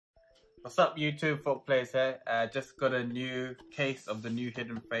What's up, YouTube? Folk Players here. Just got a new case of the new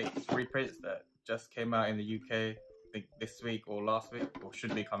Hidden Fates reprints that just came out in the UK, I think this week or last week, or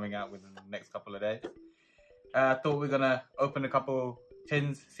should be coming out within the next couple of days. I thought we're gonna open a couple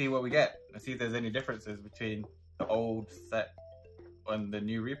tins, see what we get, and see if there's any differences between the old set and the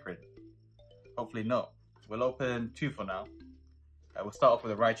new reprint. Hopefully not. We'll open two for now. We'll start off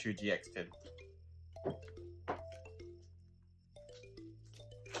with a Raichu GX tin.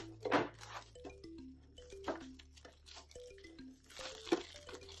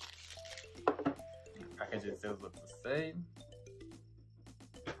 Packaging still looks the same.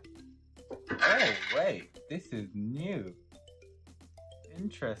 Oh wait, this is new.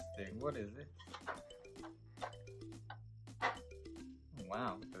 Interesting. What is it?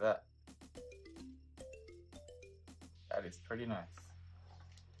 Wow, look at that. That is pretty nice.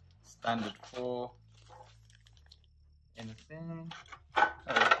 Standard 4 in the thing.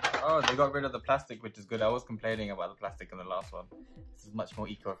 Oh, they got rid of the plastic, which is good. I was complaining about the plastic in the last one. This is much more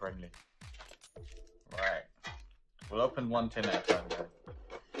eco-friendly. Right. We'll open one tin at a time, guys.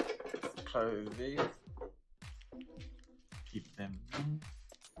 Let's close these. Keep them in.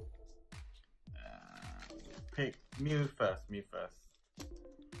 Pick Mew first.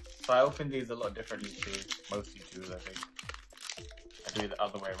 So I open these a lot differently to most YouTubers, I think. I do it the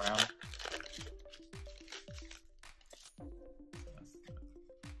other way around. That's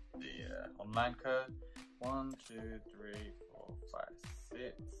the online code. 1, 2, 3, 4, 5,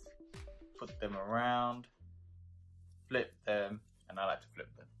 6. Put them around, flip them, and I like to flip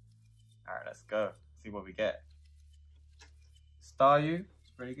them. Alright, let's go. See what we get. Staryu, it's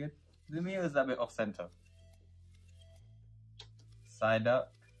pretty good. The Mew is a bit off center. Psyduck.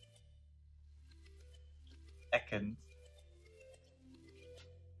 Ekans.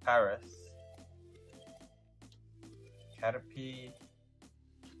 Paris. Caterpie.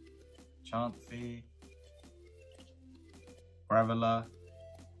 Chansey. Graveler.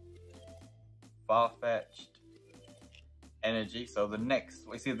 Far-fetched. Energy. So the next,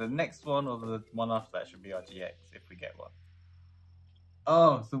 we see the next one or the one after that should be our GX if we get one.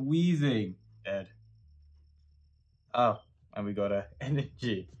 Oh, it's a Weezing. Dead. Oh, and we got a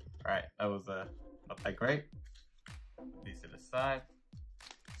Energy. Right, that was not that great. These to the side.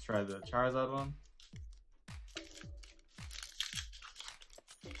 Let's try the Charizard one.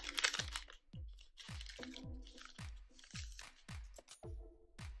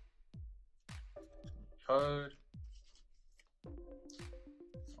 Code. 1,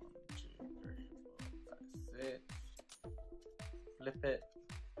 2, 3, 4, 5, 6. Flip it.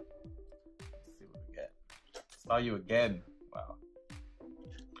 Let's see what we get. Staryu again. Wow.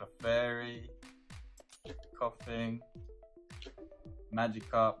 Clefairy. Coughing.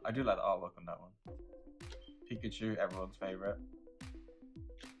 Magikarp. I do like the artwork on that one. Pikachu, everyone's favorite.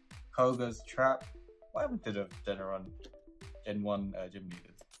 Koga's Trap. What happened to the Gen 1 gym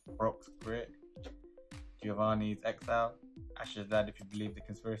leaders? Brock's Grit. Giovanni's Exile. Ash's Dad, if you believe the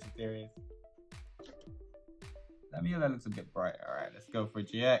conspiracy theories. That looks a bit bright. Alright, let's go for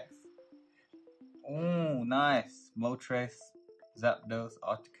GX. Oh, nice. Moltres, Zapdos,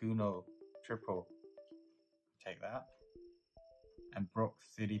 Articuno, Triple. Take that. And Brock's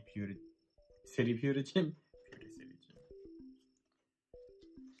City Pewter Gym? Pewter City Gym.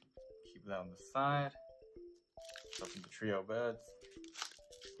 Keep that on the side. Open the trio birds.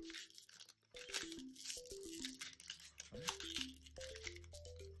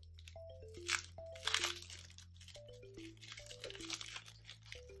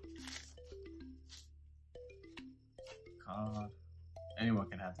 Card. Anyone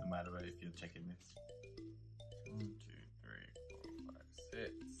can have them, by the way, if you're checking this. 1, 2, 3, 4, 5,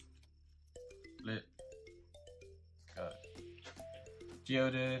 6. Flip. Go.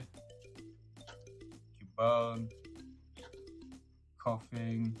 Geodude. Cubone.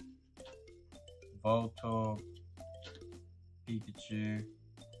 Coughing. Voltorb. Pikachu.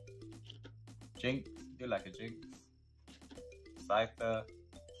 Jinx. Do like a Jinx. Scyther.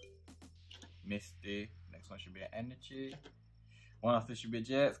 Misty. Next one should be an Energy. One after should be a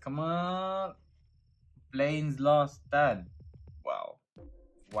GX. Come on. Blaine's Last Stand. Wow.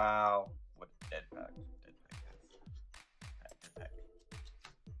 Wow. What a dead pack. Dead pack.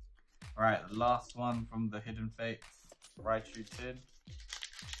 Alright, the last one from the Hidden Fates. Raichu tin.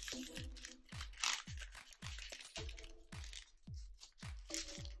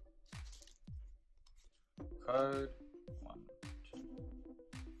 Code. 1, 2,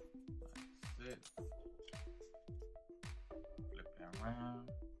 5, 6. Flip it around.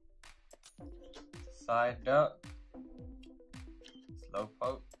 Psyduck,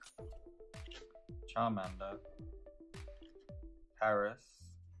 Slowpoke, Charmander, Paris,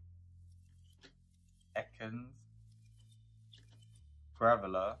 Ekans,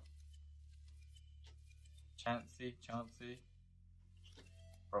 Graveler, Chansey,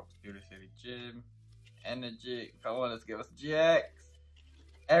 Brock's Beauty City Gym, Energy, come on, let's give us GX,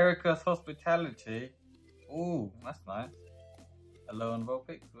 Erica's Hospitality, ooh, that's nice, a low on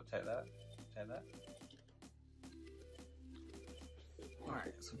Vulpix, we'll take that,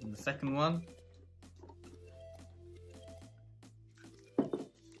 Alright, so from the second one,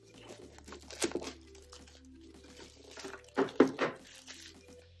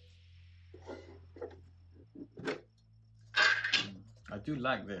 I do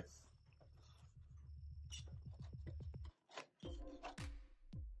like this.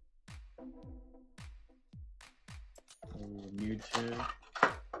 Ooh, Mewtwo.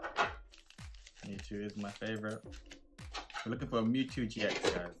 Mewtwo is my favorite. We're looking for a Mewtwo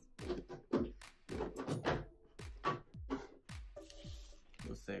GX, guys.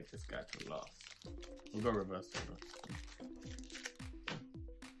 We'll save this guy to last. We'll go reverse order.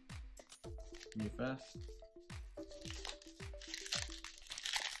 Mew first.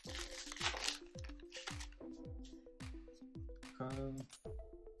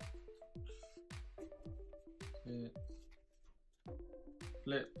 Hit.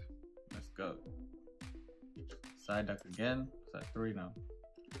 Flip. Let's go. Psyduck again. Is that 3 now?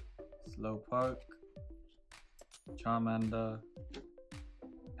 Slowpoke. Charmander.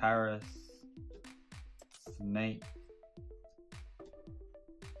 Paris. Snake.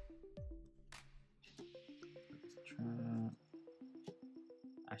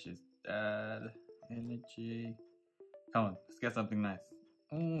 Ash's dad. Energy. Come on, let's get something nice.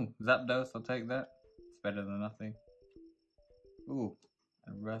 Ooh, Zapdos, I'll take that. It's better than nothing. Ooh,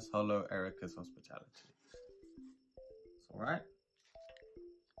 and Reverse Holo Erica's Hospitality. It's alright.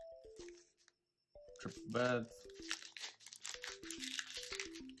 Triple Birds.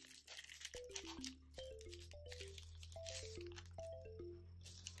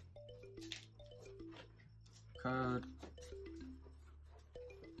 Code.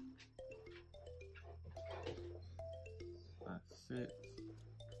 That's it.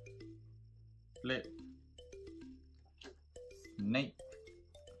 Flip. Snake.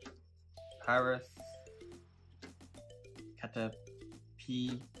 Paris.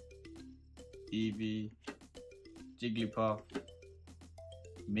 Caterpie. Eevee. Jigglypuff.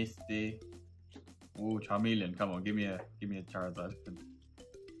 Misty. Ooh, Charmeleon. Come on, give me a Charizard.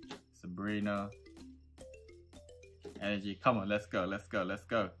 Sabrina. Energy. Come on, let's go.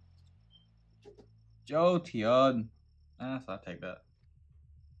 Jolteon. So I'll take that.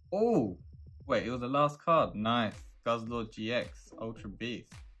 Oh, wait, it was the last card. Nice. Guzzlord GX. Ultra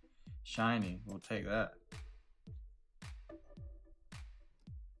Beast. Shiny. We'll take that.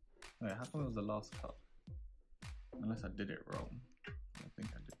 Wait, how come it was the last card? Unless I did it wrong. I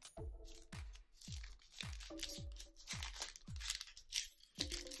think I did.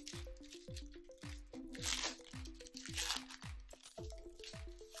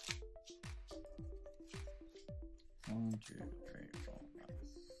 One, two, three, four, five,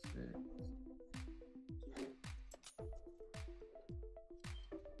 6.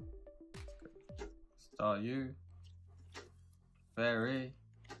 Staryu, Fairy,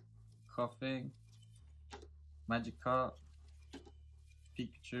 Coughing, Magikarp,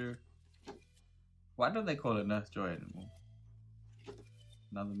 Pikachu. Why don't they call it Nurse Joy anymore?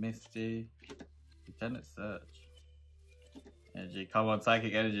 Another Misty, Lieutenant Surge. Energy, come on,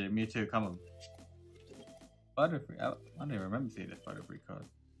 Psychic Energy, Mewtwo, come on. Butterfree, I don't even remember seeing this Butterfree card.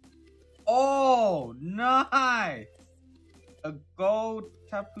 Oh, nice! A gold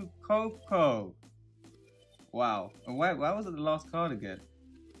Tapu Koko. Wow. And why was it the last card again?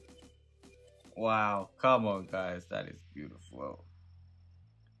 Wow. Come on, guys. That is beautiful.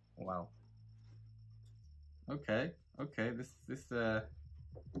 Wow. Okay. This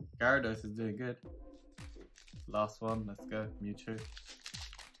Gyarados is doing good. Last one. Let's go. Mewtwo.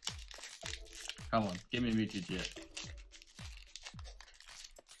 Come on. Give me Mewtwo GX.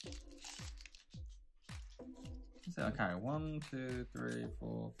 So I carry 1, 2, 3,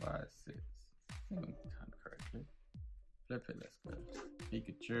 4, 5, 6. I think I'm counting correctly. Flip it, let's go.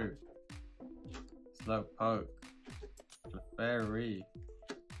 Pikachu. Slowpoke. Clefairy.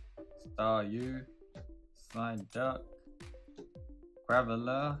 Staryu. Psyduck.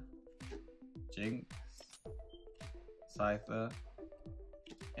 Graveler. Jinx. Scyther.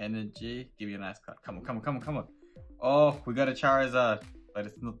 Energy. Give me a nice card. Come on. Oh, we got a Charizard. But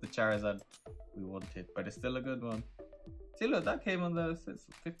it's not the Charizard we wanted, but it's still a good one. See, look, that came on the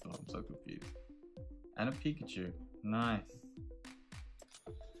 5th one. I'm so confused. And a Pikachu. Nice.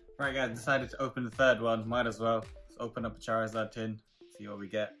 Right, guys, decided to open the 3rd one. Might as well. Let's open up a Charizard tin, see what we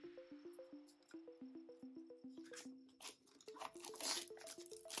get.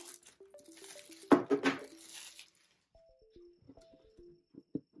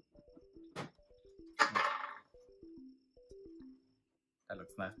 That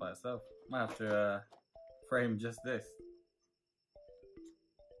looks nice by itself. Might have to frame just this.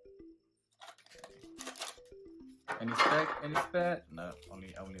 Any spec? Any spec? No,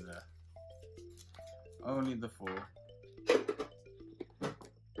 only the 4.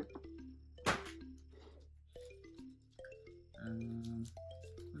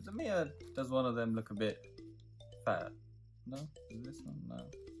 To me, does one of them look a bit fat? No? Is this one? No.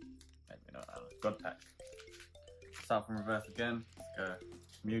 Maybe not. I don't know. God pack. Start from reverse again. Let's go.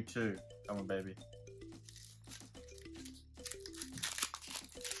 Mewtwo. Come on, baby.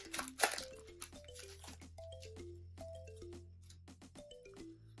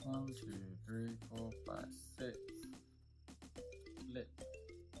 One, 2, 3, 4, 5, 6. Flip.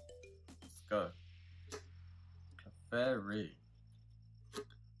 Let's go. Clefairy.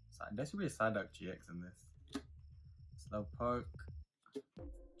 There should be a Psyduck GX in this. Slowpoke.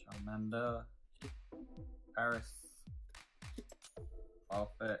 Charmander. Paris.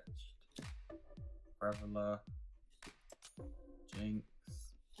 Farfetch'd. Graveler. Jinx.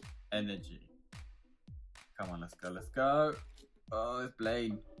 Energy. Come on, let's go, let's go. Oh, it's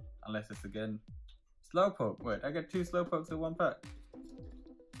Blaine. Unless it's again. Slowpoke. Wait, I get 2 Slowpokes in 1 pack.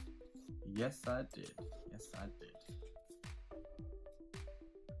 Yes, I did. Yes, I did.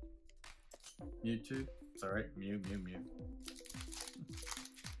 Mewtwo. Sorry, Mew.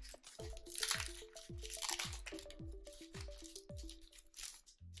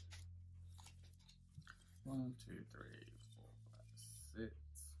 1, 2, 3, 4, 5, 6.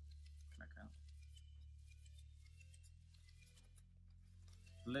 Can I count?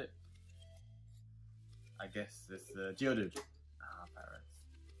 Flip. I guess it's Geodude. Ah, Paris.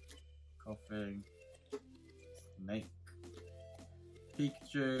 Coughing. Snake.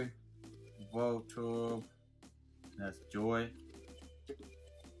 Pikachu. Voltorb. That's Joy.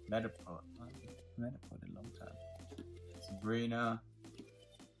 Metapod. Metapod in a long time. Sabrina.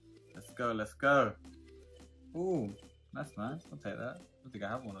 Let's go, let's go. Ooh, that's nice. I'll take that. I don't think I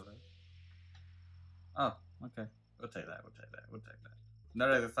have one of those. Oh, okay. We'll take that, we'll take that, we'll take that.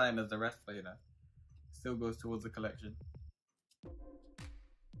 Not as exciting as the rest, but you know, still goes towards the collection.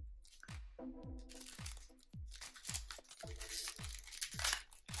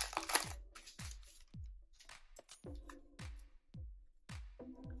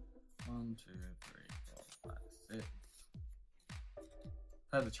 One, 2, 3, 4, 5, 6.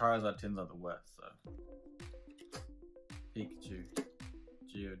 I heard the Charizard tins are the worst, so. Pikachu,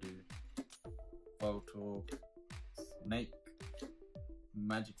 Geodude, Voltorb, Snake,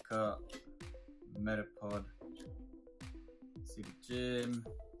 Magikarp, Metapod, CD Gym,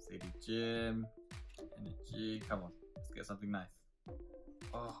 Energy. Come on, let's get something nice.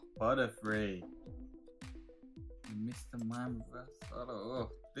 Oh, Butterfree. Mr. Mime Reverse. Oh,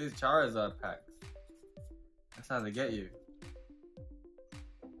 these Charizard packs. That's how they get you.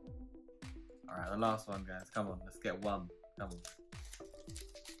 Alright, the last one, guys. Come on, let's get one. Come on.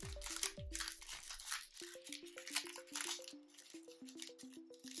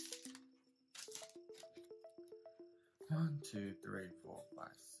 One, 2, 3, 4, 5,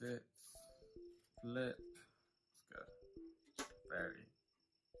 6. Flip. Let's go. Fairy.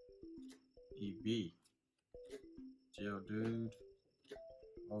 EV. Geodude.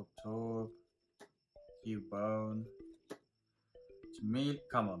 Voltorb. Cubone. Jamil.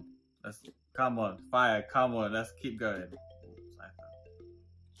 Come on. Come on. Fire. Come on. Let's keep going.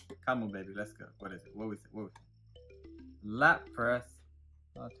 Come on, baby. Let's go. What is it? What was it? Lap press.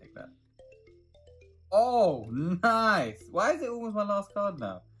 I'll take that. Oh, nice. Why is it almost my last card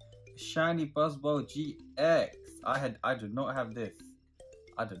now? Shiny Buzzball GX. I did not have this.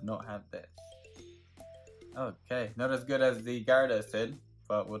 I did not have this. Okay. Not as good as the Gyarados tin,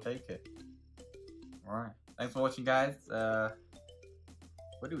 but we'll take it. Alright. Thanks for watching, guys.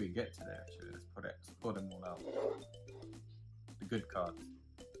 What do we get today, actually? Let's pull them all out. The good cards.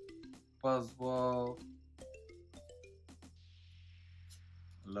 Buzzwole.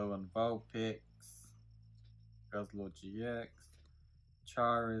 Low on Vulpix. Guzzlord GX.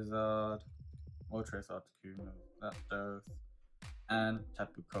 Charizard. Moltres Articuno. Zapdos. And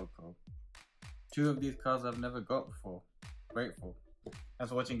Tapu Koko. 2 of these cards I've never got before. Grateful. Thanks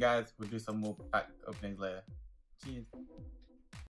for watching, guys. We'll do some more pack openings later. Cheers.